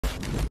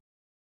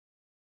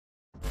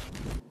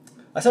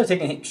I started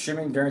taking Extreme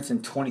Endurance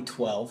in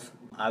 2012.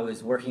 I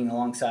was working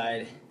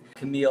alongside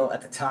Camille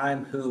at the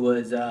time, who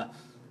was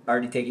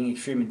already taking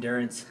Extreme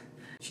Endurance.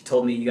 She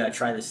told me, you gotta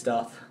try this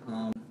stuff.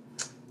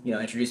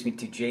 Introduced me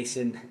to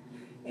Jason,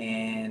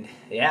 and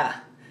yeah,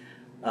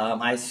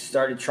 I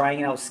started trying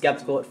it. I was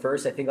skeptical at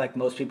first. I think like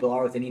most people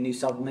are with any new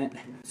supplement.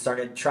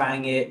 Started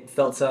trying it,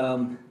 felt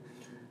some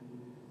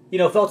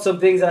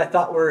things that I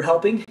thought were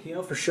helping,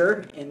 for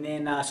sure. And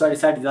then so I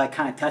decided to like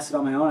kind of test it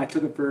on my own. I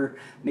took it for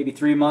maybe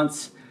 3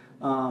 months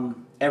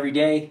every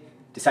day.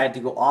 Decided to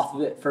go off of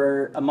it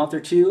for a month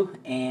or two,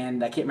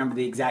 and I can't remember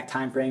the exact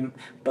time frame,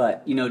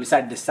 but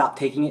decided to stop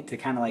taking it to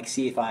kind of like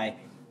see if I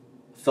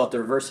felt the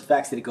reverse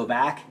effects. Did it go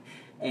back?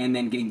 And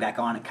then getting back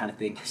on it, kind of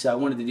thing. So I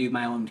wanted to do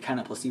my own kind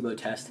of placebo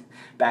test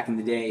back in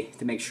the day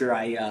to make sure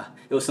it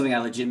was something I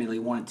legitimately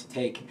wanted to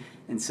take.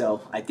 And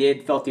so I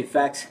did, felt the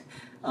effects.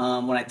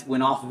 When I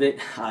went off of it,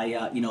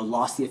 I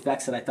lost the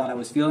effects that I thought I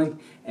was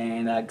feeling,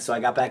 and so I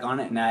got back on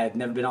it, and I've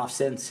never been off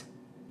since.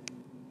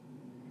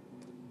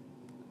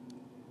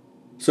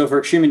 So for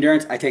Extreme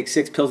Endurance, I take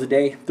 6 pills a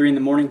day, 3 in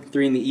the morning,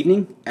 3 in the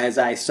evening. As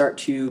I start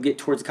to get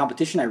towards the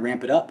competition, I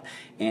ramp it up,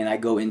 and I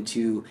go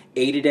into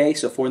 8 a day,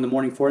 so 4 in the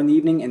morning, 4 in the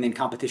evening, and then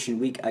competition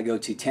week, I go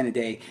to 10 a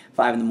day,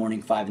 5 in the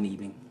morning, 5 in the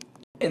evening.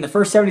 In the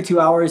first 72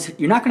 hours,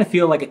 you're not going to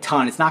feel like a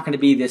ton. It's not going to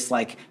be this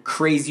like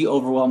crazy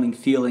overwhelming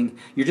feeling.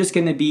 You're just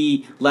going to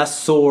be less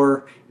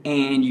sore,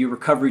 and your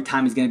recovery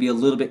time is going to be a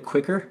little bit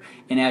quicker.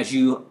 And as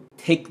you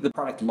take the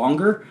product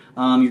longer,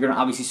 you're going to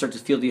obviously start to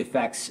feel the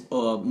effects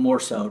more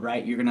so,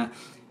 right? You're going to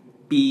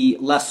be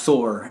less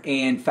sore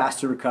and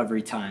faster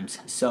recovery times.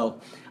 So,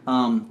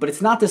 but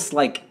it's not this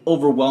like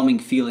overwhelming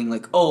feeling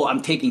like, oh,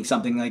 I'm taking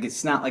something. Like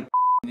it's not like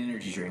an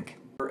energy drink.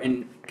 For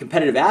a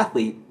competitive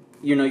athlete,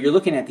 you're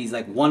looking at these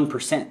like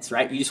 1%,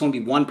 right? You just want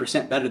to be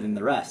 1% better than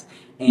the rest.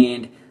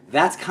 And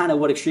that's kind of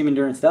what Extreme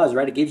Endurance does,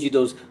 right? It gives you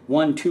those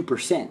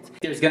 1-2%.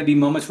 There's going to be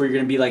moments where you're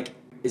going to be like,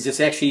 is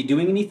this actually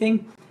doing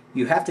anything?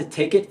 You have to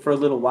take it for a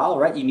little while,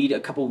 right? You need a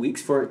couple weeks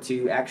for it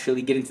to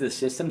actually get into the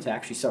system to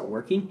actually start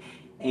working.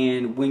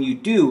 And when you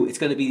do, it's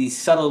going to be these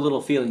subtle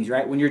little feelings,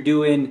 right? When you're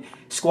doing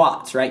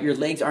squats, right? Your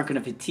legs aren't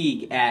going to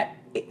fatigue at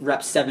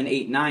reps 7,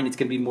 8, 9. It's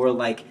going to be more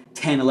like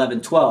 10,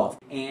 11, 12.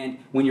 And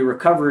when you're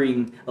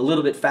recovering a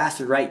little bit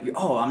faster, right?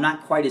 I'm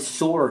not quite as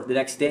sore the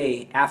next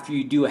day after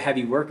you do a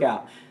heavy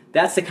workout.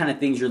 That's the kind of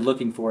things you're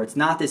looking for. It's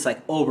not this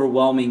like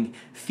overwhelming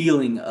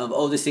feeling of,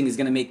 oh, this thing is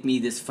going to make me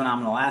this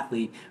phenomenal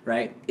athlete,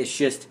 right? It's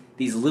just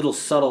these little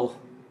subtle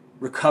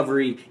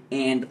recovery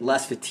and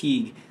less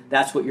fatigue.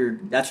 That's what you're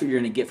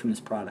going to get from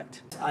this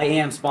product. I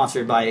am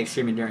sponsored by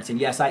Extreme Endurance, and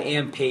yes, I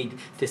am paid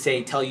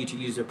to tell you to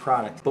use their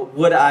product. But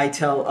would I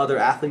tell other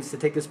athletes to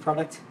take this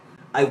product?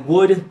 I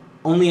would,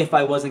 only if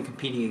I wasn't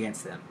competing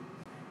against them.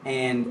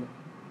 And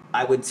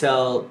I would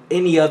tell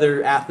any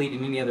other athlete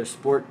in any other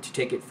sport to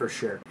take it for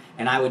sure.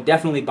 And I would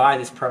definitely buy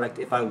this product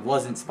if I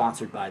wasn't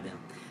sponsored by them.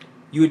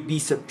 You would be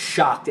so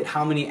shocked at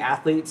how many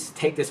athletes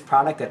take this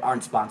product that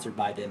aren't sponsored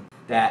by them,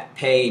 that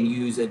pay and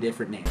use a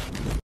different name.